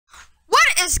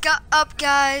Up,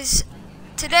 guys?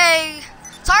 Today,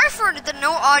 sorry for the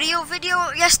no audio video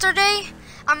yesterday.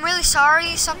 I'm really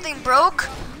sorry, something broke.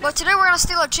 But today we're gonna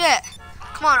steal a jet.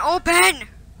 Come on, open!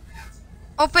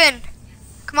 Open!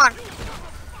 Come on.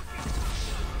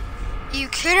 You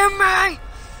kidding me?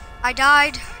 I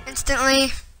died instantly.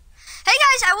 Hey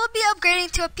guys, I will be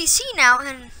upgrading to a PC now,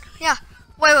 and yeah.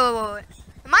 Wait.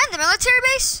 Am I in the military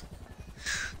base?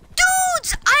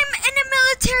 Dudes, I'm in a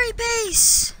military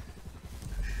base.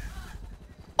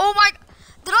 Oh my,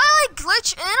 did I like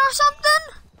glitch in or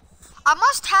something? I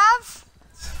must have.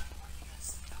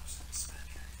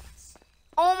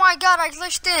 Oh my god, I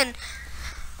glitched in.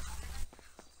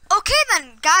 Okay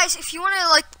then, guys, if you want to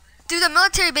like do the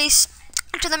military base,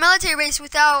 to the military base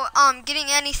without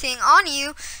getting anything on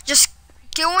you, just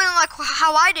go in like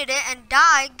how I did it and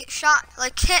die, get shot,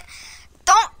 like hit.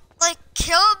 Don't like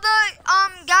kill the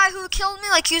guy who killed me,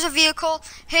 like use a vehicle,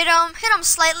 hit him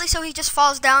slightly so he just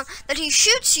falls down, then he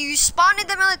shoots you, spawn in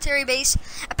the military base.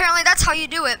 Apparently that's how you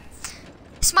do it.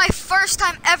 It's my first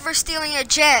time ever stealing a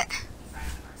jet.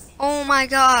 Oh my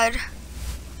god.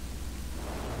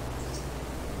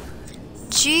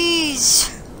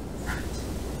 Jeez.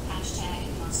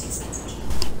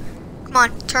 Come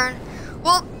on, turn.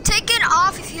 Well, taking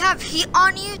off, if you have heat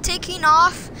on you, taking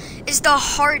off is the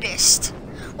hardest.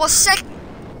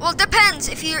 Well, depends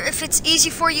if it's easy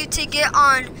for you to get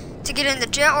in the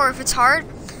jet or if it's hard.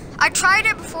 I tried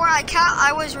it before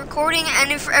I was recording,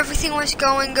 and if everything was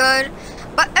going good,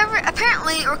 but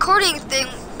apparently recording thing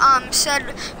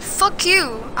said fuck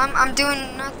you. I'm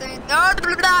doing nothing. No,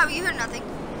 you hear nothing.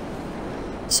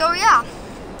 So yeah,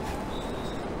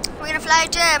 we're gonna fly a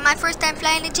jet. My first time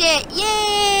flying a jet.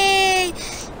 Yay!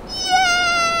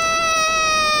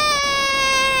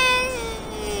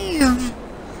 Yay!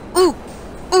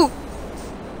 Ooh.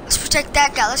 Let's protect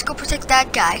that guy. Let's go protect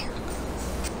that guy.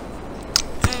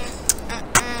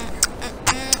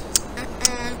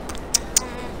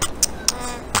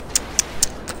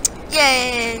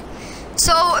 Yay!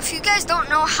 So if you guys don't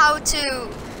know how to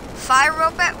fire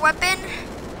a weapon,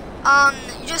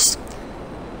 you just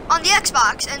on the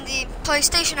Xbox and the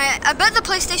PlayStation. I bet the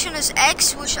PlayStation is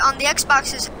X, which on the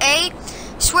Xbox is A.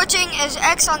 Switching is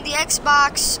X on the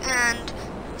Xbox and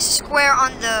square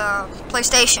on the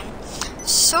PlayStation.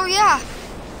 So yeah,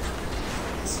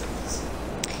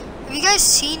 have you guys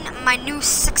seen my new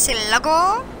sexy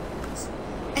logo?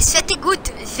 It's very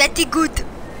good.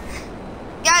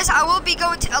 Guys, I will be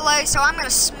going to LA, so I'm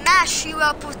gonna smash you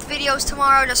up with videos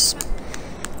tomorrow. Just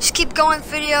keep going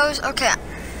with videos. Okay.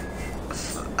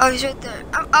 Oh, he's right there.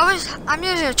 I'm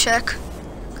using a check.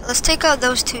 Let's take out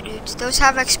those two dudes. Those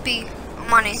have XP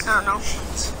money. I don't know.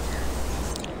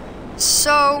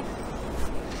 So,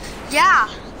 yeah,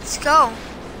 let's go.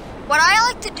 What I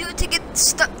like to do to get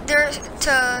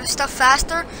stuff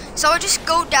faster, so I just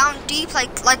go down deep,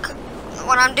 like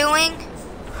what I'm doing.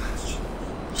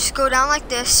 Just go down like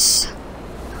this.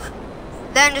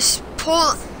 Then just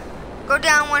go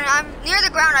down. When I'm near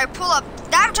the ground, I pull up.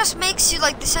 That just makes you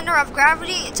like the center of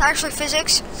gravity. It's actually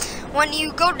physics. When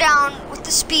you go down with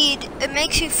the speed, it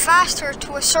makes you faster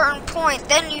to a certain point.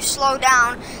 Then you slow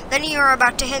down. Then you're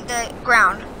about to hit the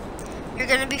ground. You're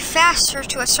gonna be faster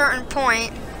to a certain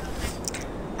point.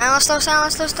 And let's slow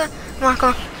down. Come on,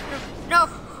 go. No.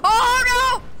 Oh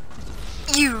no!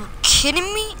 You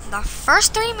kidding me? In the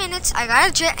first 3 minutes, I got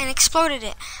a jet and exploded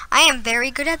it. I am very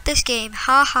good at this game.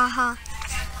 Ha ha ha.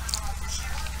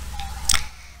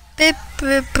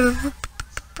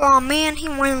 Oh man, he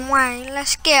went away.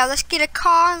 Let's get a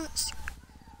car. Let's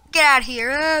get out of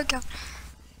here. Oh god.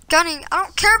 Gunning. I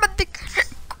don't care about the.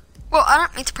 Well, I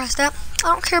don't mean to press that. I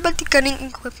don't care about the gunning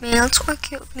equipment.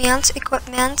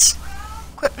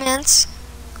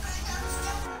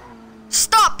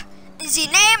 Stop! Is the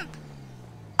name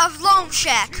of Long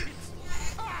Shack.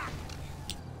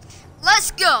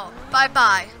 Let's go.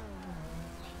 Bye.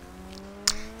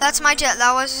 That's my jet.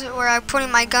 That was where I'm putting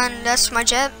my gun. That's my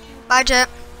jet. Bye, jet.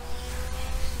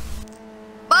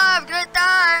 Bye, great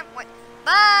time.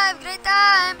 Bye, great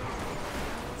time.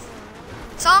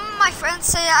 Some of my friends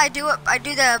say I do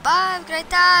the bye, great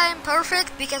time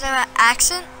perfect because I have an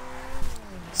accent.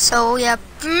 So yeah.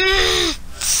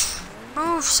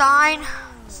 Move sign.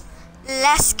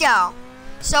 Let's go.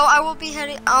 So I will be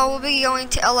going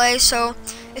to LA. So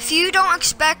if you don't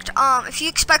expect, if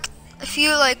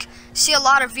you like see a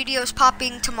lot of videos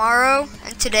popping tomorrow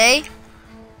and today,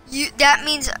 that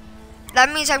means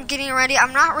I'm getting ready.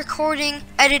 I'm not recording,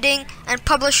 editing, and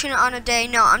publishing it on a day.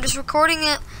 No, I'm just recording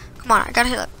it. Come on, I gotta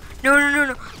hit it. No.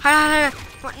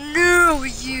 No,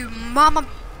 you mama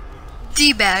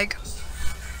D-bag.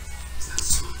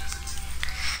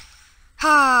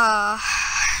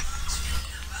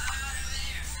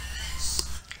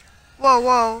 Whoa,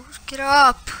 whoa. Get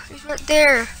up. He's right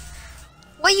there.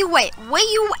 Where you at? Where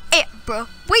you at, bro?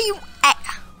 Where you at?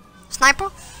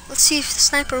 Sniper? Let's see if the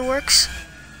sniper works.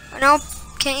 Nope.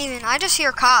 Can't even. I just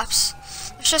hear cops.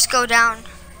 Let's just go down.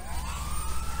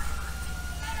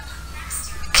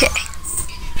 Okay.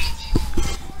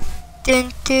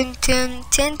 Dun dun dun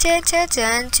dun dun dun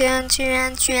dun dun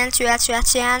dun dun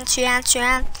dun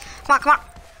dun. Come on, come on.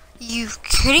 You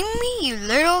kidding me? You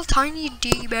little tiny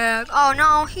D-bag. Oh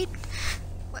no,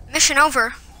 mission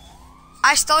over.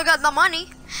 I still got the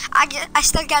money. I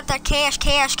still got the cash.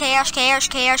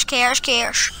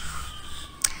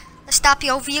 Let's stop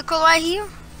your vehicle right here.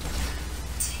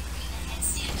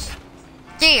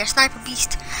 Yeah, sniper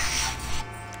beast.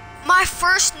 My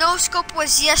first no scope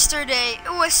was yesterday. It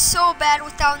was so bad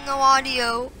without no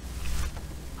audio.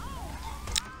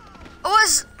 It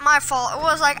was my fault. It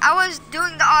was like I was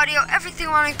doing the audio, everything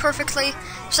running perfectly.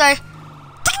 So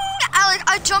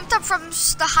I jumped up from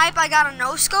the hype. I got a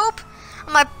no scope.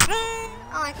 I'm like,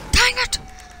 dang it.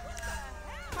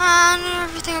 And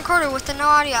everything recorded with the no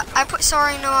audio. I put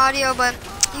sorry no audio, but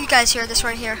you guys hear this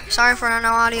right here. Sorry for no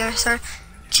audio. Sorry.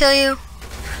 Kill you.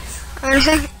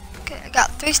 Anything? Okay, I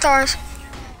got 3 stars.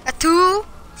 Got 2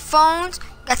 phones.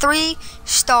 Got 3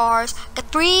 stars.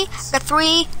 Got 3.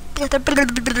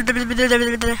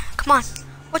 Come on.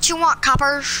 What you want,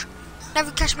 coppers?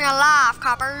 Never catch me alive,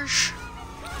 coppers.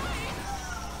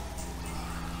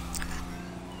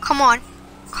 Come on.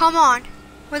 Come on.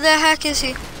 Where the heck is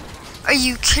he? Are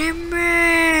you kidding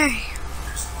me?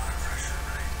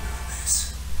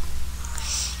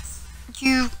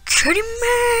 You kidding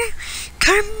me?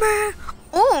 Kidding me?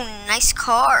 Oh, nice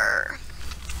car.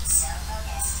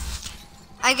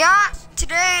 I got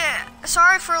today,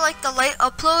 sorry for like the late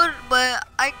upload, but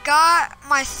I got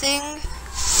my thing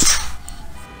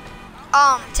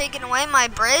taken away, my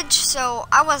bridge, so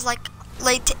I was like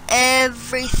late to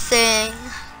everything.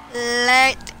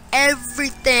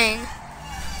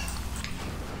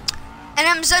 And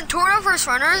I'm Zentorno versus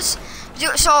runners.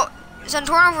 So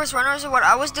Zentorno versus runners, what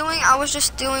I was doing, I was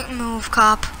just doing move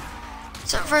cop.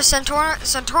 So for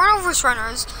Zentorno versus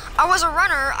runners, I was a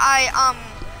runner. I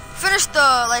finished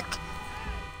the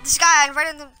this guy, I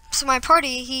invited him to my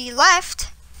party. He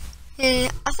left. I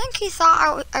think he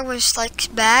thought I was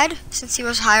like bad since he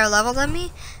was higher level than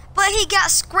me, but he got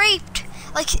scraped.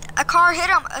 Like a car hit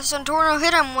him, a Zentorno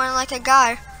hit him when like a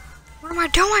guy. What am I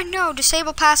doing? No,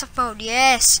 disable passive mode.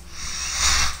 Yes.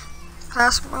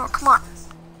 Passive mode. Come on.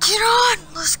 Get on.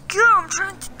 Let's go. I'm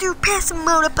trying to do passive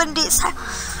mode up on this.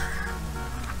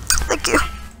 Thank you.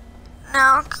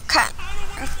 Now, okay.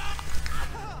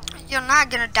 You're not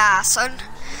gonna die, son.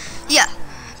 Yeah.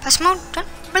 Passive mode done.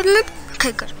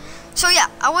 Okay, good. So yeah,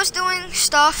 I was doing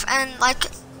stuff and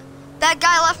like that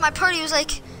guy left my party. He was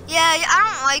like, yeah,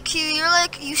 I don't like you. You're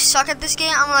like, you suck at this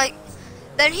game. I'm like,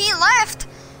 then he left,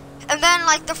 and then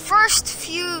like the first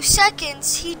few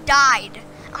seconds he died.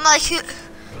 I'm like,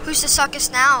 who's the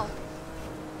suckest now?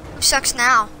 Who sucks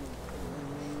now?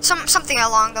 Something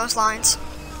along those lines.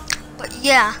 But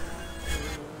yeah,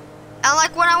 and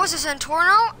like when I was a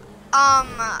Zentorno,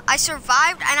 I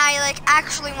survived, and I like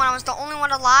actually when I was the only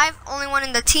one alive, only one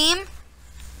in the team.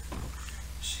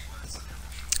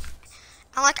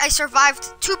 And like I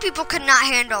survived, 2 people could not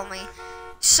handle me.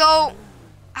 So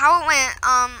how it went,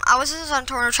 I was in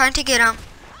Zentorno trying to get him.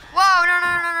 Whoa,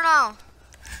 no.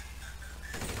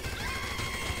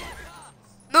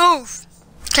 Move.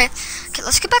 Okay,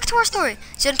 let's get back to our story.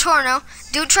 Zentorno,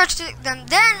 dude tried to take them,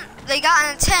 then they got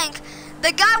in a tank.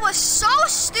 The guy was so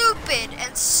stupid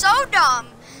and so dumb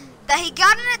that he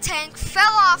got in a tank,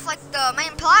 fell off like the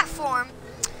main platform,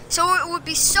 so it would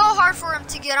be so hard for him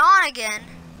to get on again.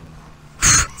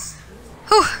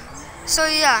 Whew. So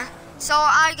yeah, so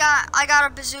I got a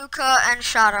bazooka and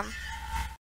shot him.